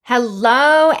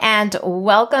Hello and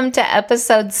welcome to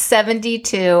episode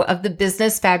 72 of the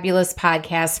Business Fabulous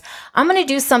podcast. I'm going to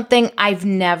do something I've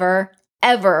never,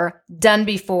 ever done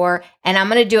before, and I'm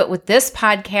going to do it with this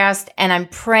podcast, and I'm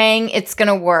praying it's going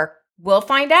to work. We'll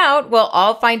find out. We'll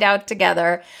all find out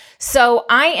together. So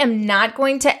I am not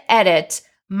going to edit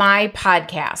my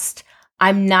podcast.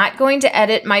 I'm not going to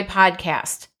edit my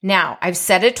podcast. Now, I've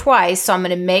said it twice, so I'm going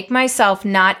to make myself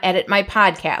not edit my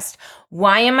podcast.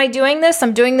 Why am I doing this?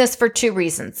 I'm doing this for two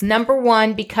reasons. Number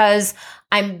one, because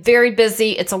I'm very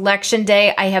busy. It's election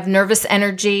day. I have nervous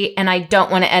energy and I don't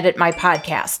want to edit my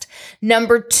podcast.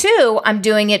 Number two, I'm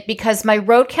doing it because my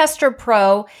Rodecaster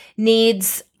Pro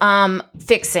needs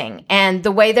fixing. And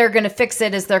the way they're going to fix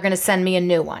it is they're going to send me a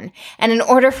new one. And in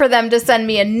order for them to send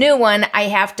me a new one, I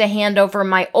have to hand over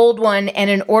my old one. And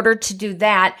in order to do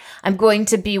that, I'm going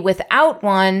to be without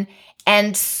one.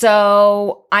 And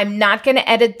so I'm not going to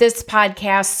edit this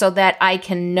podcast so that I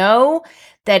can know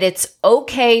that it's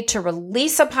okay to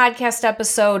release a podcast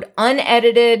episode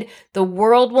unedited. The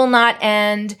world will not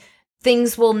end.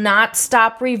 Things will not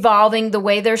stop revolving the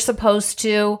way they're supposed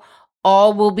to.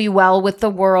 All will be well with the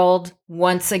world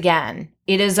once again.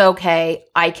 It is okay.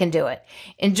 I can do it.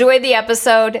 Enjoy the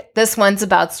episode. This one's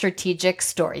about strategic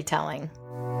storytelling.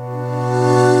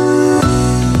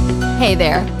 Hey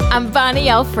there, I'm Bonnie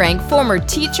L. Frank, former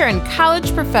teacher and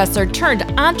college professor turned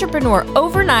entrepreneur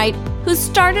overnight who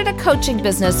started a coaching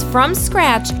business from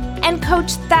scratch and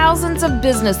coached thousands of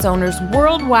business owners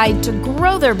worldwide to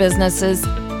grow their businesses,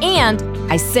 and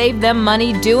I saved them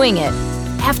money doing it.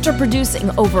 After producing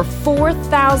over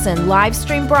 4,000 live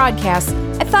stream broadcasts,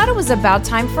 I thought it was about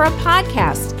time for a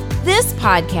podcast. This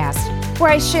podcast,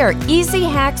 where I share easy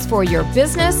hacks for your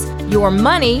business, your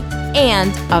money,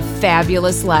 and a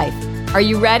fabulous life. Are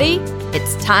you ready?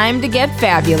 It's time to get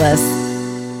fabulous.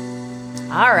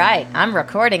 All right, I'm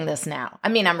recording this now.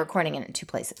 I'm recording it in two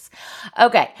places.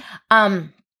 Okay,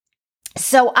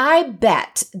 so I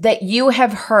bet that you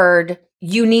have heard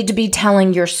you need to be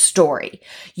telling your story.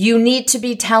 You need to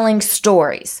be telling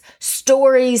stories.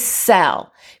 Stories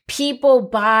sell. People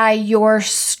buy your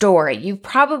story. You've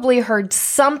probably heard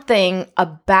something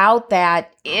about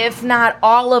that, if not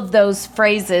all of those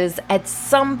phrases at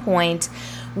some point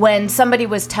when somebody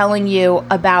was telling you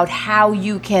about how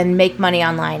you can make money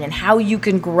online and how you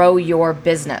can grow your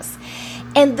business.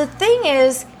 And the thing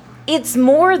is, it's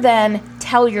more than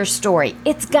tell your story.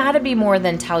 It's got to be more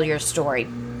than tell your story.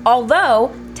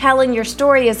 Although telling your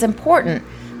story is important,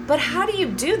 but how do you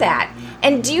do that?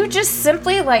 And do you just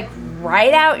simply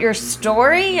write out your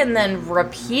story and then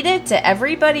repeat it to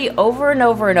everybody over and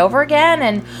over and over again?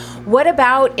 And what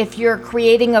about if you're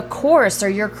creating a course or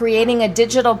you're creating a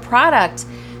digital product?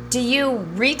 Do you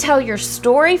retell your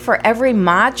story for every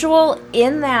module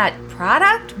in that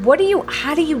product?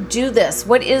 How do you do this?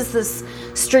 What is this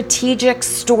strategic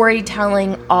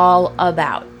storytelling all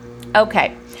about?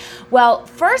 Okay. Well,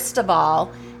 first of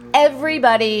all,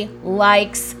 everybody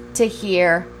likes to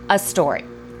hear a story.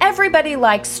 Everybody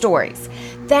likes stories.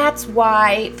 That's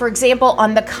why, for example,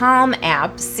 on the Calm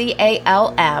app,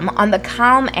 C-A-L-M, on the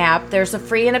Calm app, there's a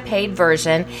free and a paid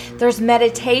version. There's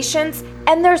meditations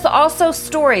and there's also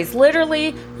stories.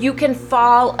 Literally, you can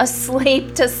fall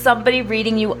asleep to somebody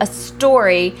reading you a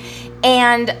story.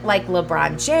 And like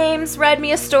LeBron James read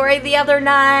me a story the other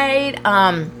night.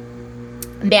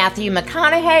 Matthew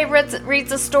McConaughey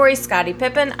reads a story. Scottie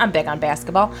Pippen. I'm big on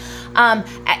basketball. And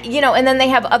then they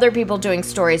have other people doing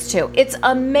stories too. It's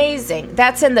amazing.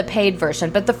 That's in the paid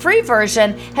version. But the free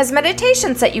version has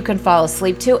meditations that you can fall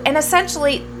asleep to. And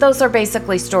essentially, those are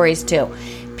basically stories too.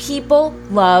 People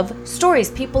love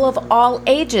stories. People of all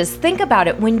ages. Think about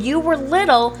it. When you were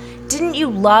little, didn't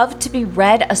you love to be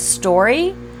read a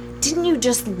story? Didn't you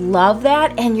just love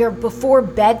that? And your before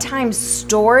bedtime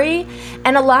story?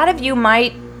 And a lot of you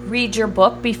might read your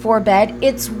book before bed.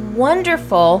 It's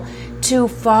wonderful to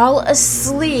fall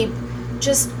asleep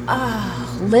just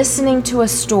listening to a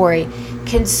story,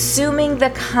 consuming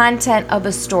the content of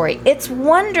a story. It's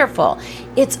wonderful.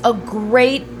 It's a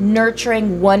great,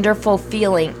 nurturing, wonderful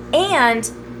feeling.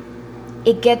 And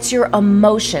it gets your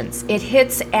emotions. It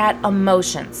hits at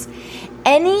emotions.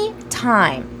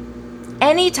 Anytime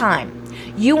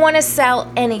you want to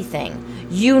sell anything,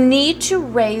 you need to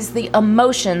raise the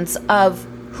emotions of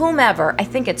whomever, I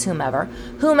think it's whomever,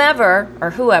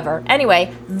 or whoever,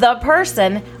 anyway, the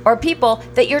person or people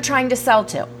that you're trying to sell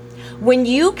to. When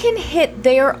you can hit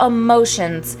their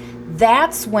emotions,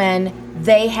 that's when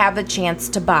they have a chance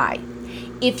to buy.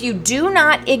 If you do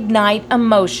not ignite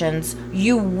emotions,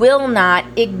 you will not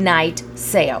ignite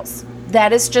sales.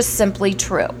 That is just simply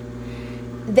true.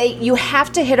 You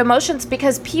have to hit emotions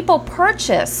because people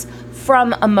purchase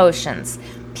from emotions.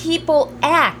 People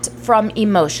act from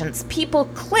emotions. People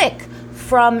click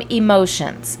from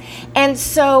emotions. And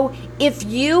so if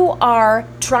you are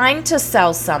trying to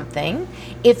sell something,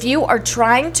 if you are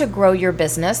trying to grow your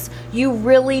business, you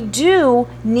really do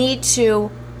need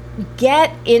to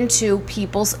get into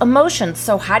people's emotions.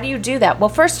 So how do you do that? Well,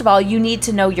 first of all, you need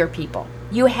to know your people.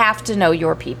 You have to know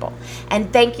your people.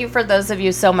 And thank you for those of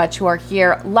you so much who are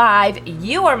here live.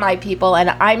 You are my people, and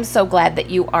I'm so glad that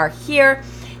you are here.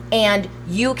 And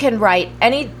you can write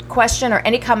any question or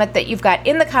any comment that you've got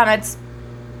in the comments.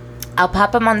 I'll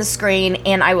pop them on the screen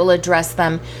and I will address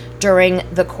them during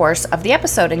the course of the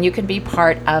episode, and you can be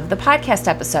part of the podcast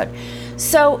episode.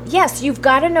 So yes, you've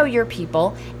got to know your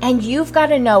people, and you've got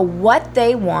to know what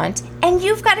they want, and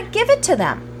you've got to give it to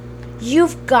them.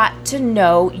 You've got to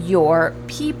know your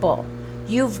people.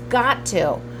 You've got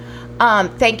to.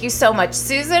 Thank you so much,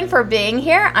 Susan, for being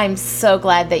here. I'm so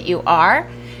glad that you are.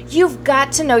 You've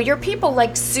got to know your people.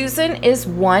 Like Susan is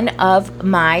one of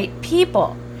my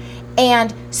people.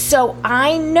 And so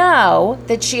I know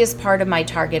that she is part of my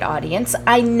target audience.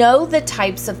 I know the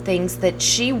types of things that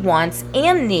she wants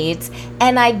and needs,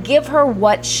 and I give her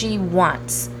what she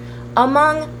wants.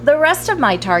 Among the rest of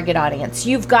my target audience,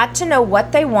 you've got to know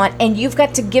what they want, and you've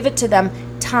got to give it to them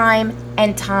time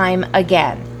and time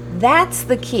again. That's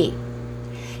the key.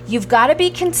 You've got to be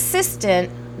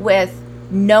consistent with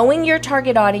knowing your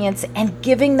target audience and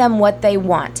giving them what they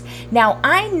want. Now,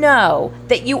 I know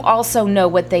that you also know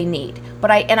what they need, but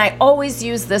I always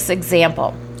use this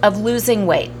example of losing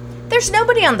weight. There's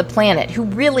nobody on the planet who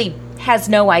really has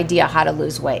no idea how to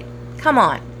lose weight. Come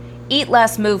on. Eat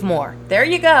less, move more. There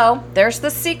you go. There's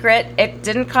the secret. It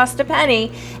didn't cost a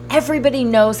penny. Everybody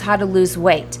knows how to lose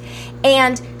weight.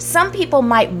 And some people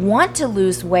might want to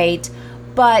lose weight,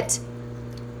 but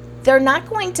they're not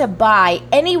going to buy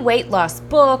any weight loss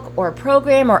book or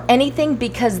program or anything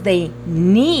because they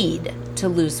need to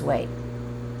lose weight.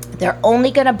 They're only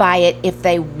going to buy it if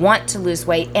they want to lose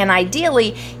weight, and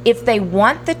ideally, if they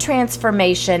want the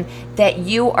transformation that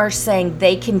you are saying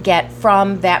they can get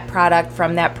from that product,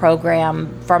 from that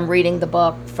program, from reading the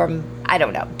book, from, I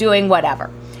don't know, doing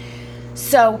whatever.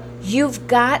 So you've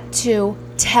got to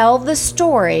tell the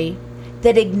story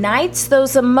that ignites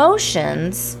those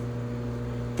emotions,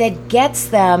 that gets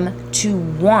them to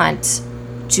want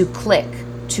to click,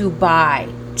 to buy,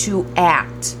 to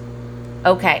act.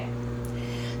 Okay.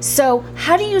 So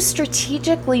how do you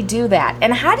strategically do that?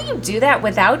 And how do you do that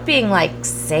without being like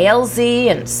salesy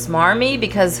and smarmy?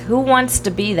 Because who wants to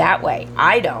be that way?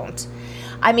 I don't.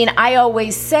 I mean, I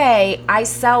always say I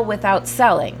sell without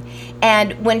selling.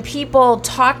 And when people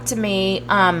talk to me,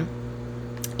 when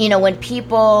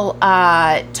people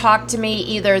talk to me,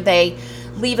 either they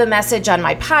leave a message on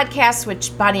my podcast, which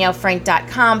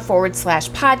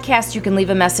bonnielfrank.com/podcast. You can leave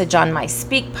a message on my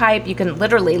SpeakPipe. You can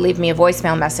literally leave me a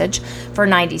voicemail message for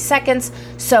 90 seconds.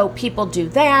 So people do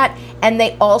that. And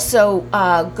they also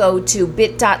go to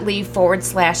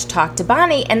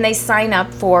bit.ly/talktobonnie, and they sign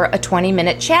up for a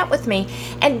 20-minute chat with me.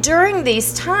 And during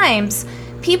these times,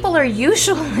 people are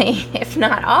usually, if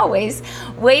not always,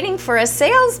 waiting for a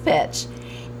sales pitch.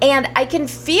 And I can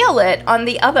feel it on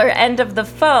the other end of the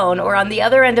phone or on the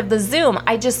other end of the Zoom.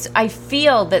 I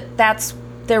feel that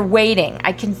they're waiting.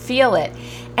 I can feel it.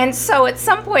 And so at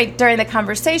some point during the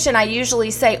conversation, I usually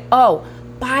say, oh,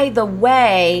 by the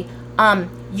way,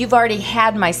 you've already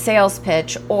had my sales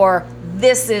pitch, or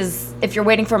if you're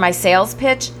waiting for my sales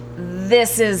pitch,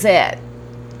 this is it.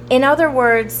 In other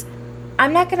words,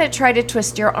 I'm not going to try to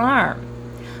twist your arm.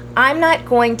 I'm not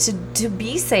going to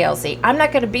be salesy. I'm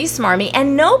not going to be smarmy,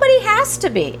 and nobody has to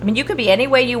be. I mean, you could be any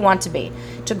way you want to be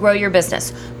to grow your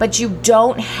business, but you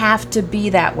don't have to be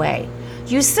that way.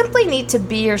 You simply need to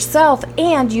be yourself,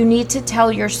 and you need to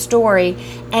tell your story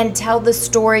and tell the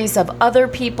stories of other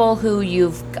people who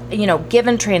you've,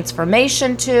 given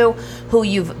transformation to, who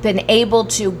you've been able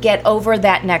to get over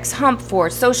that next hump for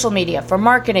social media, for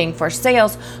marketing, for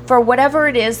sales, for whatever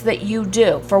it is that you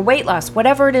do, for weight loss,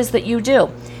 whatever it is that you do.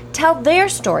 Tell their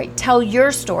story, tell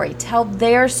your story, tell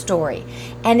their story,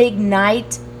 and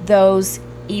ignite those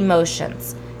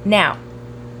emotions. Now,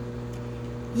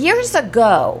 years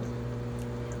ago,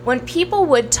 when people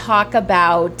would talk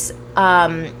about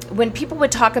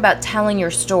telling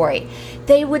your story,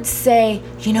 they would say,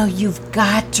 you've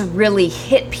got to really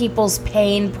hit people's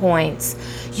pain points.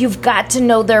 You've got to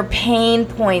know their pain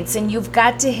points, and you've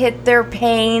got to hit their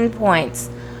pain points.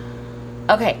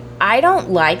 Okay, I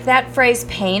don't like that phrase,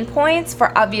 pain points,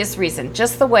 for obvious reason.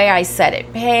 Just the way I said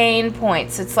it, pain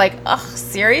points. It's like, ugh,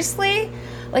 seriously?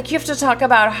 Like you have to talk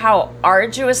about how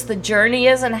arduous the journey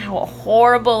is and how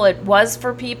horrible it was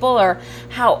for people or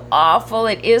how awful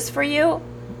it is for you?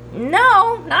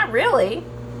 No, not really.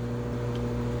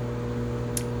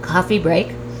 Coffee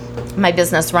break. My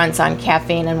business runs on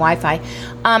caffeine and Wi-Fi.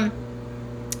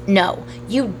 No,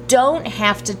 you don't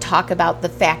have to talk about the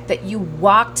fact that you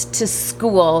walked to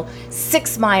school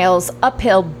 6 miles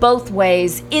uphill both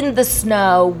ways in the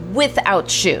snow without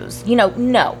shoes.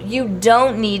 No, you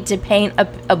don't need to paint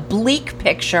a bleak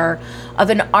picture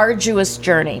of an arduous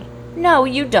journey. No,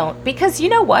 you don't. Because you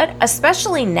know what?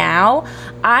 Especially now,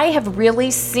 I've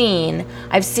seen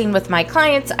with my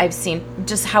clients, I've seen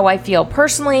just how I feel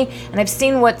personally, and I've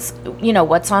seen what's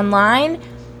online.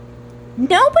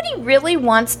 Nobody really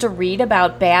wants to read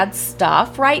about bad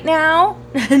stuff right now.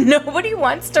 Nobody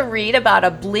wants to read about a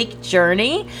bleak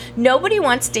journey. Nobody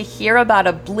wants to hear about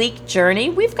a bleak journey.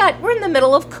 We're in the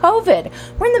middle of COVID.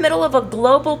 We're in the middle of a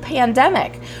global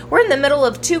pandemic. We're in the middle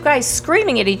of 2 guys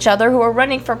screaming at each other who are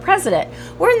running for president.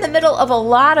 We're in the middle of a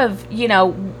lot of,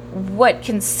 what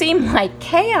can seem like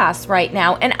chaos right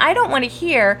now. And I don't want to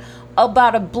hear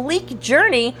about a bleak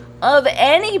journey of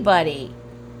anybody.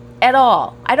 At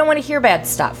all. I don't want to hear bad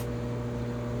stuff.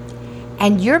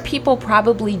 And your people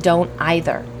probably don't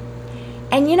either.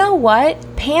 And you know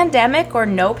what? Pandemic or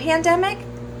no pandemic,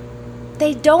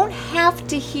 they don't have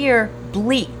to hear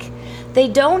bleak. They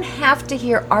don't have to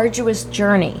hear arduous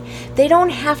journey. They don't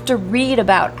have to read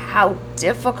about how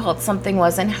difficult something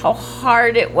was and how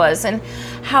hard it was and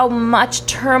how much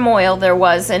turmoil there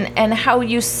was and how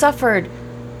you suffered.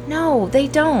 No, they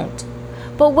don't.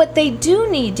 But what they do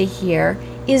need to hear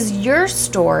is your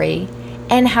story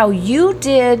and how you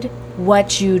did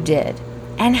what you did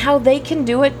and how they can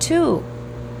do it too.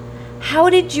 How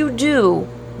did you do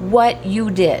what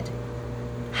you did?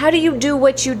 How do you do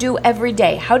what you do every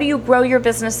day? How do you grow your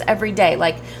business every day?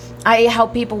 Like I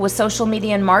help people with social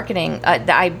media and marketing.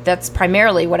 That's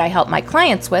primarily what I help my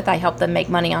clients with. I help them make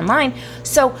money online.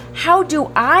 So how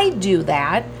do I do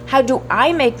that? How do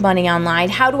I make money online?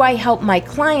 How do I help my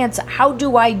clients? How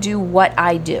do I do what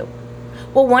I do?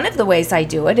 Well, one of the ways I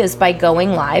do it is by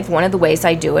going live. One of the ways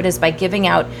I do it is by giving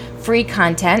out free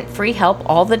content, free help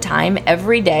all the time,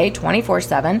 every day,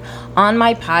 24/7, on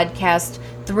my podcast,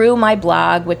 through my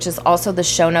blog, which is also the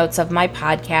show notes of my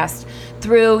podcast,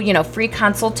 through, free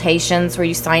consultations where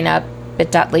you sign up,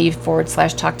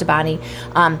 bit.ly/talk to Bonnie,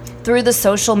 through the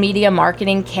social media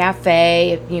marketing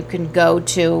cafe. You can go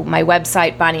to my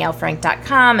website,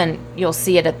 bonnielfrank.com, and you'll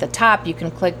see it at the top. You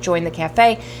can click join the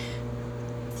cafe.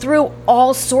 Through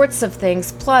all sorts of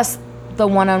things, plus the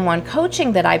one-on-one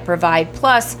coaching that I provide,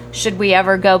 plus should we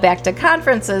ever go back to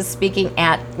conferences, speaking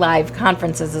at live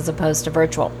conferences as opposed to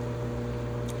virtual.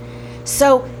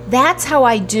 So that's how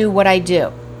I do what I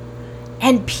do.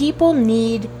 And people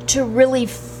need to really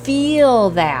feel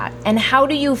that. And how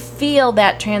do you feel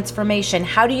that transformation?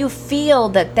 How do you feel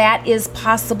that that is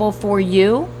possible for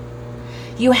you?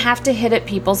 You have to hit at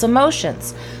people's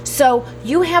emotions. So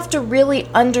you have to really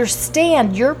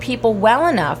understand your people well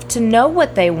enough to know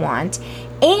what they want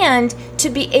and to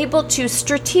be able to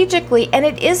strategically, and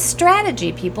it is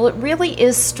strategy, people, it really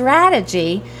is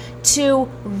strategy to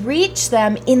reach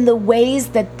them in the ways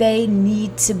that they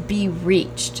need to be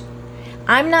reached.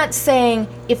 I'm not saying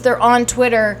if they're on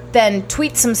Twitter, then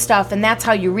tweet some stuff and that's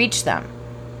how you reach them.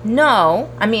 No,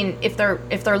 I mean, if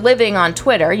they're living on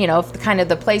Twitter, if kind of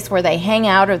the place where they hang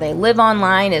out or they live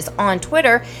online is on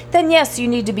Twitter, then yes, you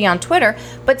need to be on Twitter.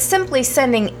 But simply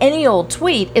sending any old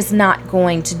tweet is not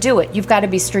going to do it. You've got to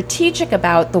be strategic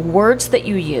about the words that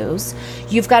you use.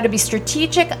 You've got to be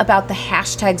strategic about the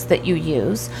hashtags that you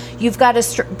use. You've got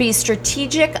to be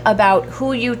strategic about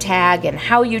who you tag and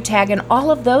how you tag and all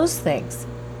of those things.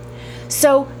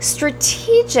 So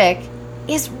strategic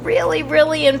is really,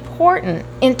 really important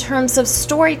in terms of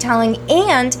storytelling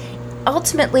and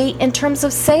ultimately in terms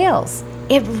of sales.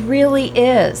 It really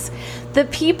is. The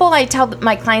people, I tell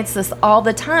my clients this all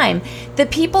the time, the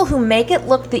people who make it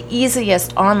look the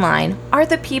easiest online are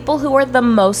the people who are the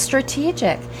most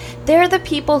strategic. They're the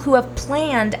people who have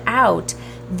planned out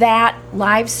that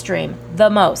live stream the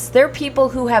most. They're people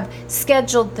who have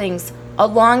scheduled things a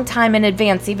long time in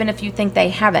advance, even if you think they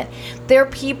haven't. They're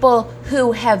people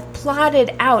who have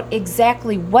plotted out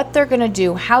exactly what they're going to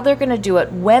do, how they're going to do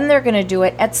it, when they're going to do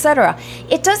it, etc.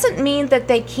 It doesn't mean that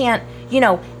they can't,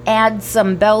 add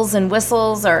some bells and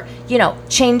whistles or,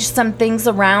 change some things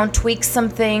around, tweak some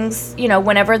things,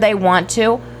 whenever they want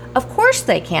to. Of course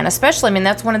they can, especially,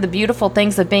 that's one of the beautiful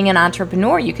things of being an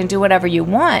entrepreneur. You can do whatever you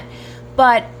want.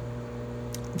 But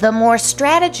the more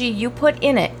strategy you put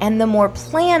in it and the more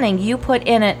planning you put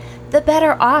in it, the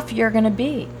better off you're going to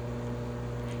be.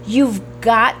 You've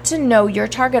got to know your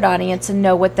target audience and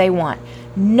know what they want.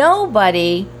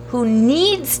 Nobody who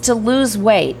needs to lose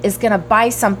weight is going to buy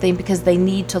something because they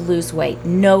need to lose weight.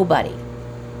 Nobody.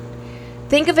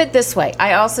 Think of it this way.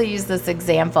 I also use this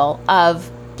example of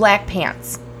black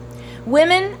pants.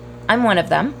 Women, I'm one of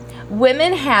them,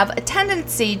 women have a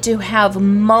tendency to have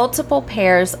multiple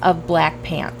pairs of black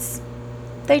pants.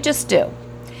 They just do.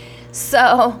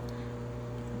 So,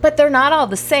 but they're not all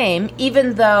the same,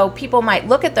 even though people might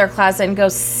look at their closet and go,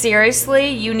 seriously,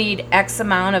 you need X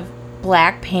amount of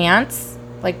black pants?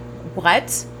 Like,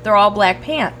 what? They're all black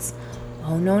pants.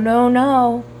 Oh, no.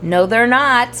 No, they're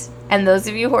not. And those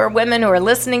of you who are women who are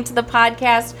listening to the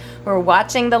podcast, who are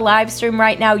watching the live stream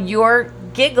right now, you're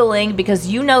giggling because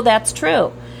you know that's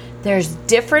true. There's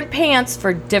different pants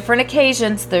for different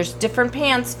occasions. There's different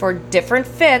pants for different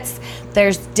fits.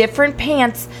 There's different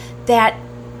pants that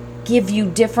give you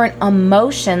different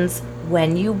emotions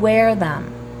when you wear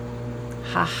them.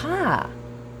 Ha.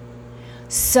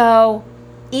 So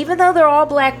even though they're all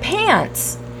black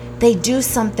pants, they do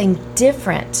something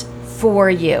different for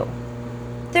you.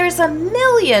 There's a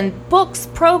million books,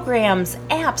 programs,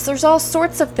 apps. There's all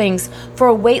sorts of things for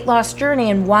a weight loss journey.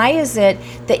 And why is it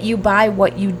that you buy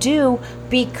what you do?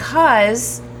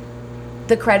 Because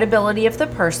the credibility of the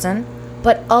person,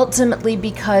 but ultimately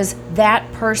because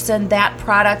that person, that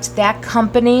product, that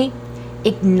company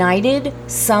ignited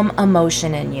some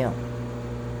emotion in you.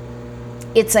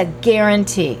 It's a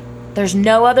guarantee. There's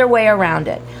no other way around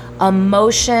it.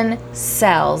 Emotion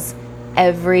sells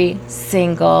every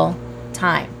single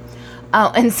time.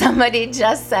 Oh, and somebody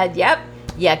just said, yep,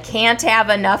 you can't have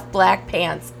enough black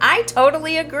pants. I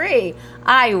totally agree.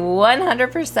 I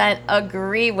 100%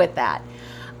 agree with that.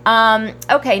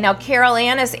 Okay, now Carol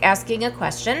Ann is asking a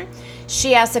question.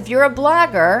 She asks, if you're a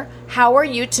blogger, how are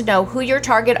you to know who your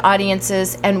target audience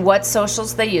is and what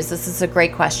socials they use? This is a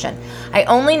great question. I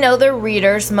only know their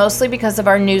readers mostly because of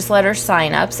our newsletter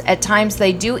signups. At times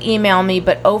they do email me,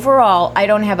 but overall, I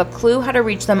don't have a clue how to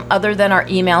reach them other than our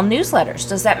email newsletters.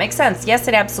 Does that make sense? Yes,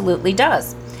 it absolutely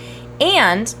does.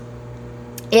 And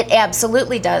it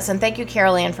absolutely does. And thank you,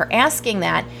 Carol Ann, for asking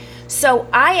that. So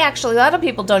I actually, a lot of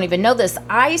people don't even know this.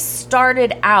 I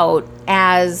started out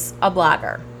as a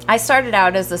blogger. I started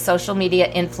out as a social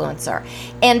media influencer,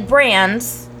 and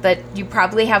brands that you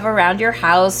probably have around your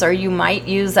house or you might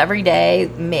use every day,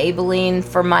 Maybelline,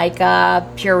 Formica,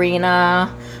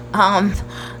 Purina,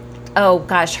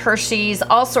 Hershey's,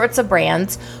 all sorts of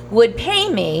brands would pay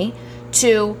me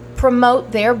to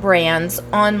promote their brands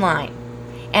online.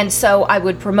 And so I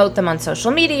would promote them on social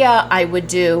media. I would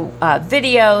do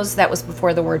videos. That was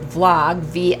before the word vlog,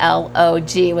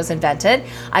 V-L-O-G, was invented.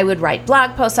 I would write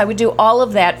blog posts. I would do all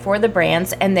of that for the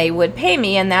brands, and they would pay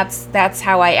me. And that's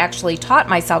how I actually taught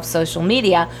myself social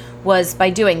media, was by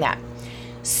doing that.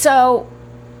 So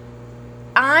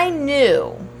I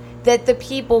knew that the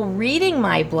people reading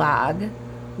my blog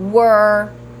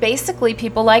were basically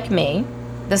people like me.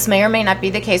 This may or may not be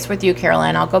the case with you,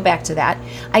 Caroline. I'll go back to that.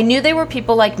 I knew they were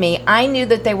people like me. I knew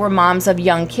that they were moms of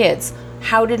young kids.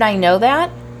 How did I know that?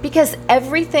 Because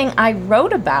everything I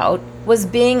wrote about was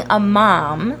being a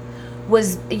mom,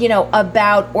 was,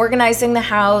 about organizing the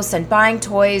house and buying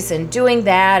toys and doing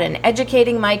that and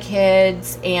educating my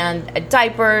kids and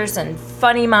diapers and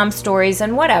funny mom stories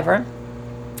and whatever.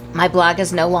 My blog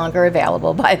is no longer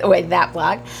available, by the way, that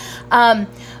blog.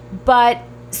 But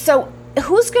so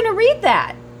who's going to read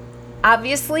that?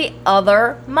 Obviously,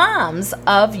 other moms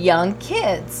of young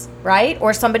kids, right?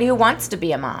 Or somebody who wants to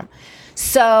be a mom.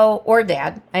 So, or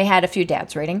dad. I had a few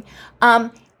dads reading.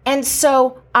 And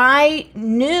so I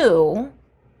knew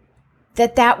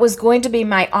that was going to be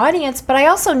my audience, but I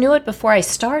also knew it before I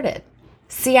started.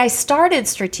 See, I started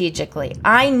strategically.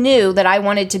 I knew that I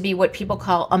wanted to be what people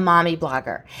call a mommy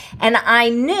blogger. And I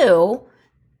knew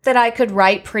that I could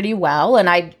write pretty well. And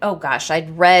I'd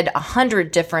read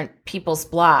 100 different people's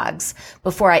blogs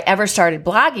before I ever started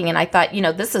blogging. And I thought,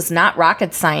 this is not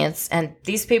rocket science. And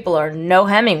these people are no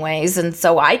Hemingways. And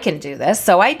so I can do this.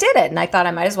 So I did it. And I thought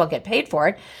I might as well get paid for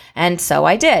it. And so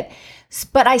I did.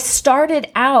 But I started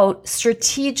out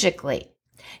strategically.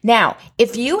 Now,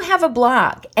 if you have a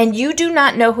blog and you do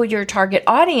not know who your target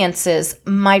audience is,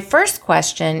 my first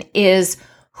question is,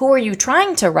 who are you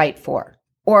trying to write for?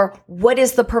 Or what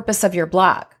is the purpose of your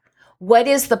blog? What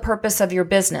is the purpose of your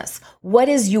business? What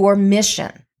is your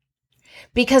mission?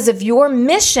 Because if your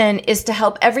mission is to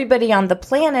help everybody on the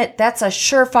planet, that's a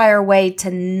surefire way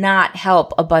to not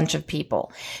help a bunch of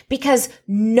people. Because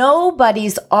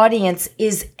nobody's audience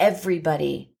is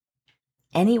everybody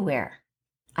anywhere.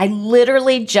 I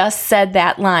literally just said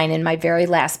that line in my very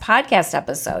last podcast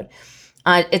episode.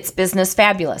 It's Business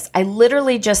Fabulous. I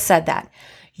literally just said that.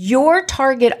 Your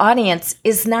target audience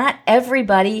is not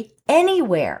everybody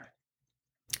anywhere.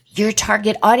 Your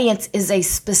target audience is a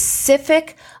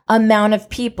specific amount of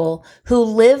people who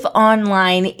live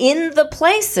online in the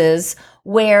places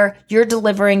where you're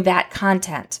delivering that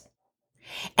content.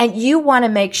 And you want to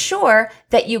make sure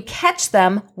that you catch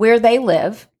them where they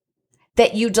live,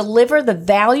 that you deliver the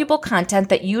valuable content,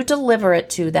 that you deliver it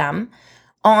to them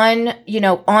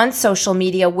on social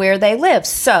media where they live.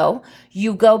 So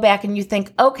you go back and you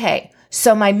think, okay,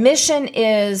 so my mission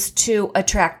is to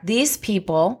attract these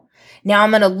people. Now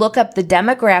I'm going to look up the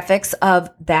demographics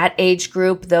of that age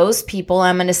group, those people.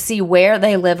 I'm going to see where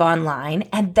they live online.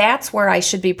 And that's where I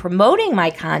should be promoting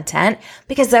my content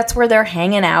because that's where they're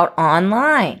hanging out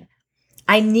online.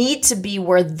 I need to be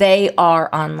where they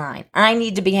are online. I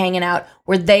need to be hanging out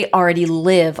where they already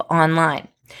live online.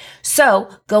 So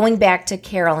going back to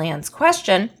Carol Ann's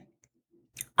question,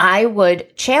 I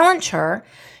would challenge her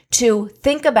to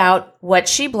think about what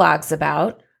she blogs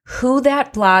about, who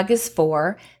that blog is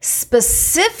for,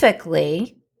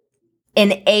 specifically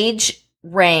an age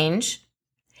range,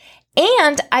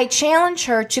 and I challenge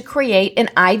her to create an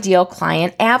ideal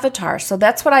client avatar. So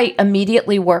that's what I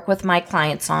immediately work with my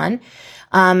clients on.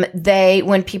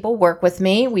 When people work with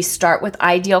me, we start with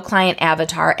ideal client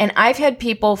avatar. And I've had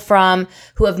people from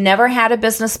who have never had a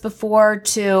business before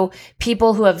to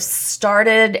people who have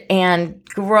started and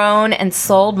grown and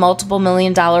sold multiple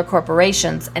 $1-million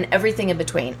corporations and everything in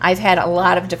between. I've had a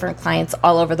lot of different clients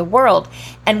all over the world.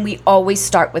 And we always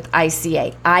start with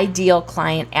ICA, ideal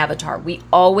client avatar. We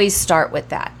always start with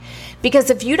that. Because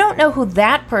if you don't know who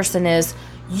that person is,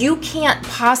 you can't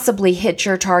possibly hit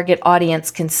your target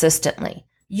audience consistently.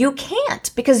 You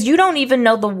can't because you don't even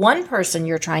know the one person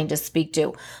you're trying to speak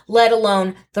to, let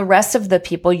alone the rest of the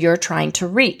people you're trying to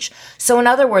reach. So in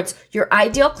other words, your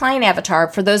ideal client avatar,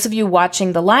 for those of you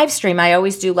watching the live stream, I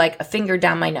always do like a finger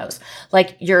down my nose.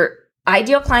 Like your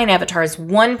ideal client avatar is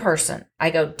one person. I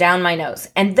go down my nose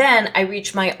and then I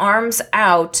reach my arms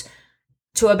out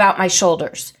to about my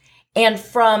shoulders. And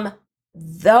from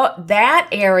that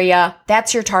area,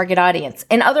 that's your target audience.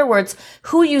 In other words,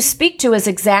 who you speak to is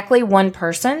exactly one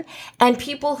person, and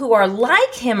people who are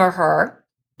like him or her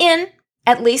in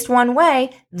at least one way,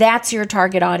 that's your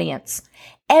target audience.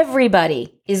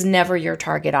 Everybody is never your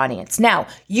target audience. Now,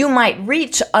 you might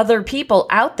reach other people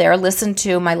out there. Listen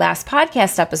to my last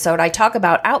podcast episode. I talk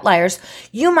about outliers.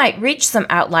 You might reach some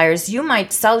outliers. You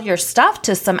might sell your stuff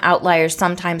to some outliers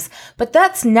sometimes, but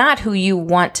that's not who you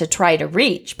want to try to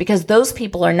reach because those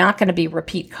people are not going to be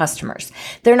repeat customers.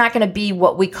 They're not going to be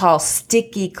what we call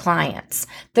sticky clients.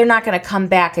 They're not going to come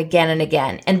back again and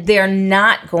again, and they're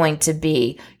not going to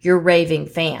be your raving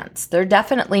fans. They're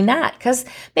definitely not because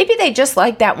maybe they just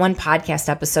like that one podcast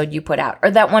episode you put out or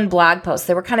that one blog post.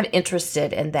 They were kind of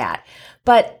interested in that,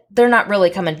 but they're not really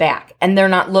coming back and they're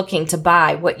not looking to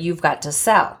buy what you've got to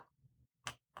sell.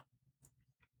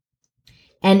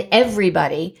 And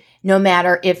everybody, no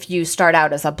matter if you start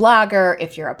out as a blogger,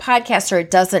 if you're a podcaster,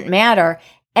 it doesn't matter.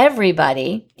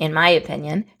 Everybody, in my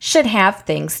opinion, should have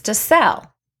things to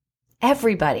sell.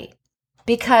 Everybody.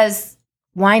 Because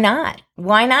why not?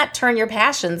 Why not turn your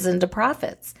passions into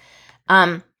profits?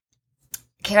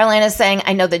 Carol Ann is saying,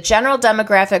 I know the general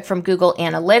demographic from Google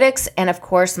Analytics, and of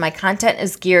course, my content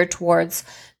is geared towards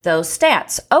those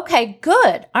stats. Okay,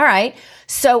 good. All right.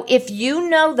 So if you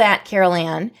know that, Carol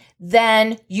Ann,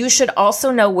 then you should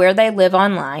also know where they live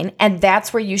online, and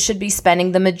that's where you should be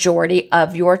spending the majority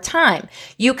of your time.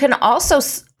 You can also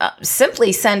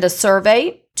simply send a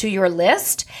survey to your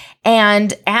list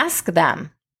and ask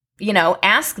them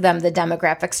the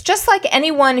demographics. Just like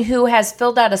anyone who has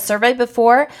filled out a survey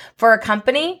before for a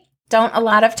company, don't a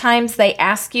lot of times they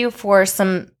ask you for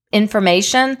some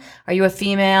information? Are you a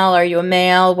female? Are you a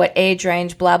male? What age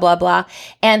range? Blah, blah, blah.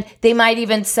 And they might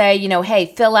even say, hey,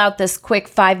 fill out this quick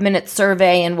 5-minute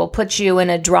survey and we'll put you in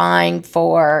a drawing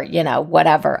for,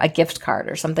 whatever, a gift card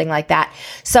or something like that.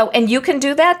 So, and you can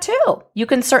do that too. You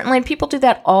can certainly, people do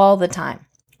that all the time.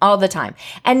 All the time.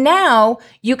 And now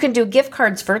you can do gift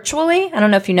cards virtually. I don't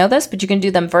know if you know this, but you can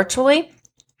do them virtually.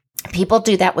 People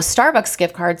do that with Starbucks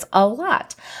gift cards a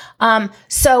lot.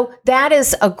 So that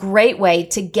is a great way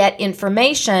to get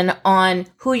information on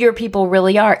who your people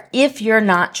really are if you're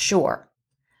not sure.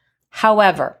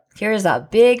 However, here's a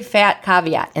big fat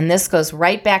caveat, and this goes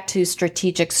right back to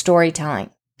strategic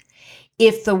storytelling.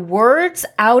 If the words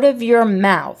out of your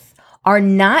mouth are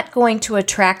not going to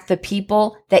attract the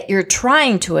people that you're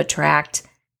trying to attract,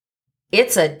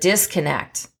 it's a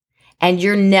disconnect, and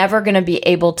you're never going to be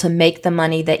able to make the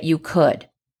money that you could.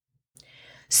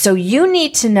 So you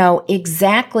need to know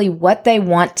exactly what they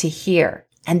want to hear.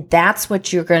 And that's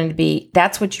what you are going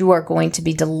to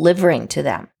be delivering to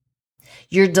them.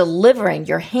 You're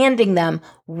handing them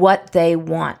what they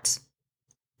want.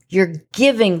 You're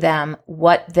giving them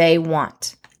what they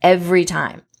want every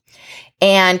time.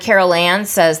 And Carol Ann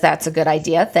says that's a good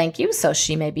idea. Thank you. So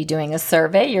she may be doing a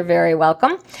survey. You're very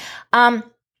welcome.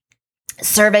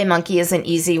 SurveyMonkey is an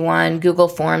easy one. Google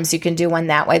Forms, you can do one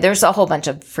that way. There's a whole bunch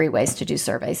of free ways to do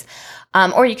surveys.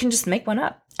 Or you can just make one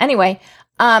up. Anyway,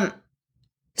 but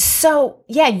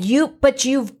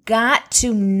you've got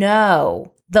to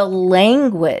know the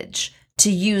language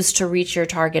to use to reach your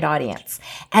target audience.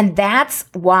 And that's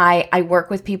why I work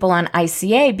with people on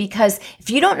ICA, because if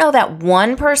you don't know that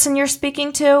one person you're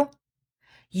speaking to,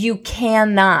 you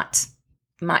cannot,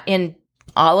 in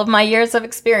all of my years of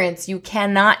experience, you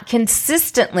cannot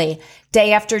consistently,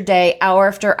 day after day, hour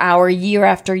after hour, year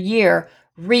after year,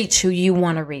 reach who you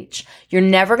want to reach. You're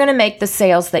never going to make the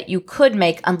sales that you could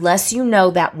make unless you know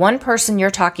that one person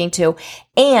you're talking to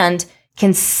and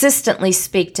consistently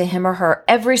speak to him or her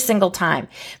every single time.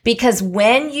 Because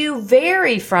when you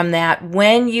vary from that,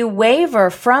 when you waver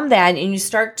from that and you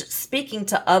start speaking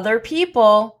to other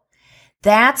people,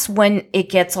 that's when it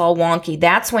gets all wonky.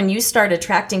 That's when you start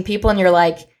attracting people and you're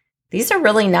like, these are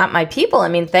really not my people. I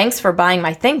mean, thanks for buying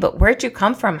my thing, but where'd you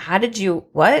come from? How did you,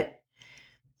 what?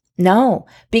 No,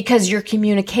 because your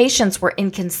communications were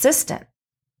inconsistent.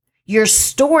 Your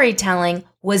storytelling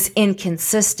was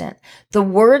inconsistent. The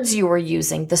words you were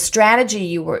using, the strategy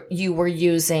you were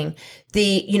using,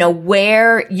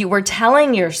 where you were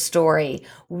telling your story,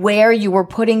 where you were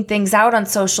putting things out on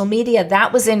social media,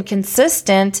 that was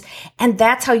inconsistent. And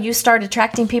that's how you start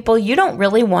attracting people you don't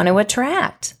really want to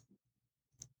attract.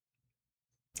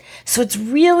 So it's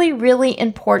really, really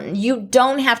important. You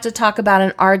don't have to talk about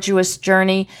an arduous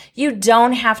journey. You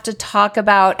don't have to talk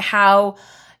about how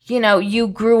you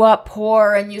grew up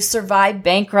poor and you survived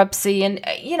bankruptcy and,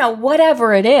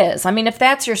 whatever it is. I mean, if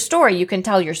that's your story, you can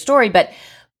tell your story. But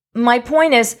my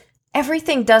point is,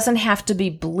 everything doesn't have to be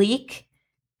bleak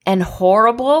and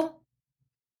horrible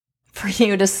for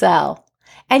you to sell.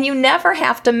 And you never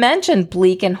have to mention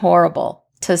bleak and horrible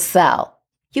to sell.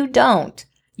 You don't.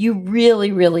 You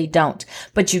really, really don't.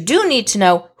 But you do need to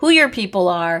know who your people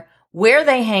are, where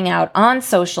they hang out on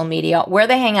social media, where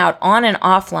they hang out on and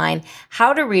offline,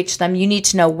 how to reach them. You need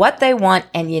to know what they want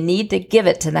and you need to give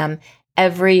it to them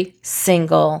every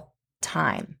single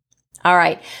time. All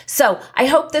right. So I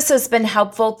hope this has been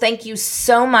helpful. Thank you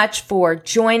so much for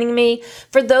joining me.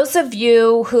 For those of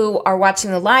you who are watching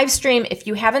the live stream, if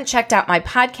you haven't checked out my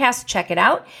podcast, check it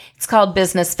out. It's called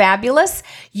Business Fabulous.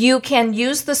 You can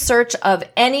use the search of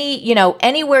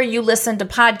anywhere you listen to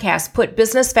podcasts, put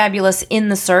Business Fabulous in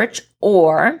the search,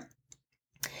 or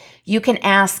you can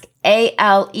ask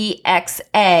Alexa.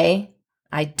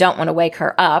 I don't want to wake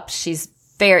her up. She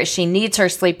needs her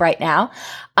sleep right now.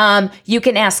 You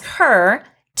can ask her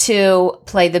to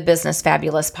play the Business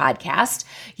Fabulous podcast.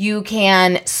 You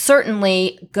can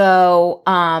certainly go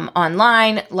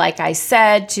online, like I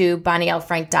said, to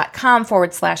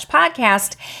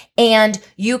bonnielfrank.com/podcast, and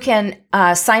you can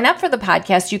sign up for the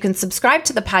podcast. You can subscribe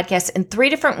to the podcast in 3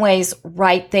 different ways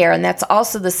right there. And that's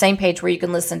also the same page where you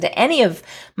can listen to any of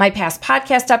my past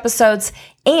podcast episodes.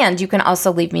 And you can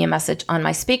also leave me a message on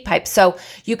my SpeakPipe. So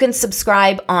you can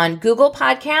subscribe on Google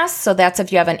Podcasts. So that's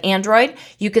if you have an Android.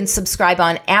 You can subscribe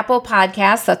on Apple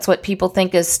Podcasts. That's what people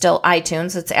think is still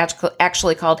iTunes. It's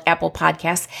actually called Apple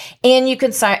Podcasts. And you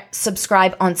can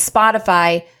subscribe on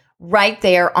Spotify right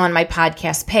there on my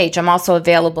podcast page. I'm also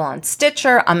available on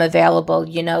Stitcher. I'm available,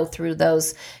 through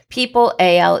those people,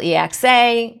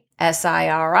 Alexa,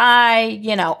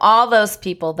 SIRI, all those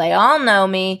people. They all know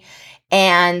me.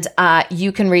 And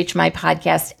you can reach my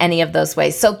podcast any of those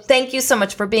ways. So thank you so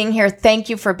much for being here. Thank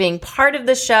you for being part of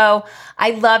the show. I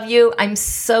love you. I'm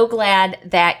so glad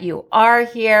that you are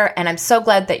here, and I'm so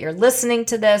glad that you're listening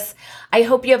to this. I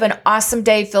hope you have an awesome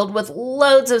day filled with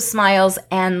loads of smiles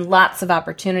and lots of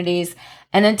opportunities.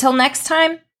 And until next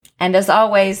time, and as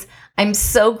always, I'm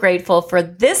so grateful for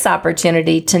this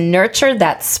opportunity to nurture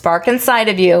that spark inside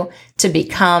of you to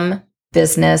become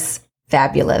business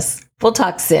fabulous. We'll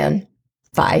talk soon.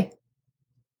 Bye.